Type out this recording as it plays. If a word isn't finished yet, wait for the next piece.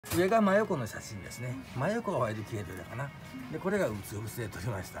上が真横の写真ですね。真横が割と綺麗だかな。でこれがうつ伏せで撮り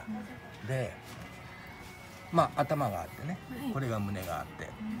ました。で頭があってね、これが胸があって、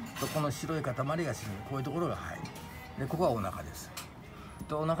この白い塊が死ぬ、こういうところが肺で、ここはお腹です。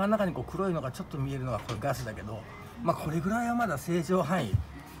とお腹の中にこう黒いのがちょっと見えるのがこれガスだけど、これぐらいはまだ正常範囲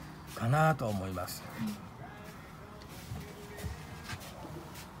かなと思います。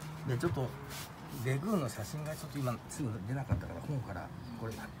でちょっとデグーの写真がちょっと今すぐ出なかったから本からこ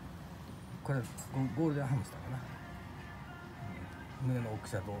れゴールデンハムスターかな、胸の大き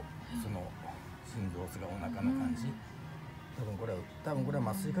さとその心臓がお腹の感じ、多分これは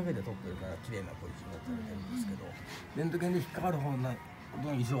麻酔かけて撮ってるから綺麗なポジションになってるんですけど、レントゲンで引っかかる方の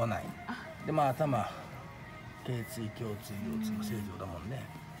異常はない。で頭頸椎胸椎腰椎も正常だもんね。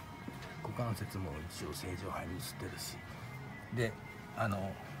股関節も一応正常範囲に映ってるし、で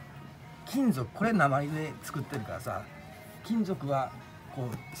金属、これ鉛で作ってるからさ、金属はこ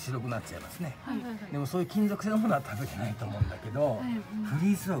う白くなっちゃいますね。でもそういう金属製のものは食べてないと思うんだけど、フ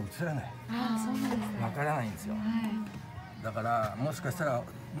リースは映らない。わからないんですよ。だからもしかしたら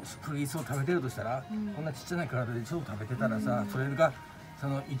フリースを食べてるとしたら、こんなちっちゃな体で超食べてたらさ、それがそ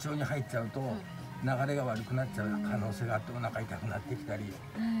の胃腸に入っちゃうと流れが悪くなっちゃう可能性があって、お腹痛くなってきたり、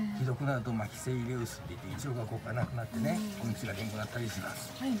ひどくなると麻痺性イレウスって言って胃腸が動かなくなってね、うんちが出なくなったりしま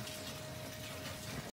す。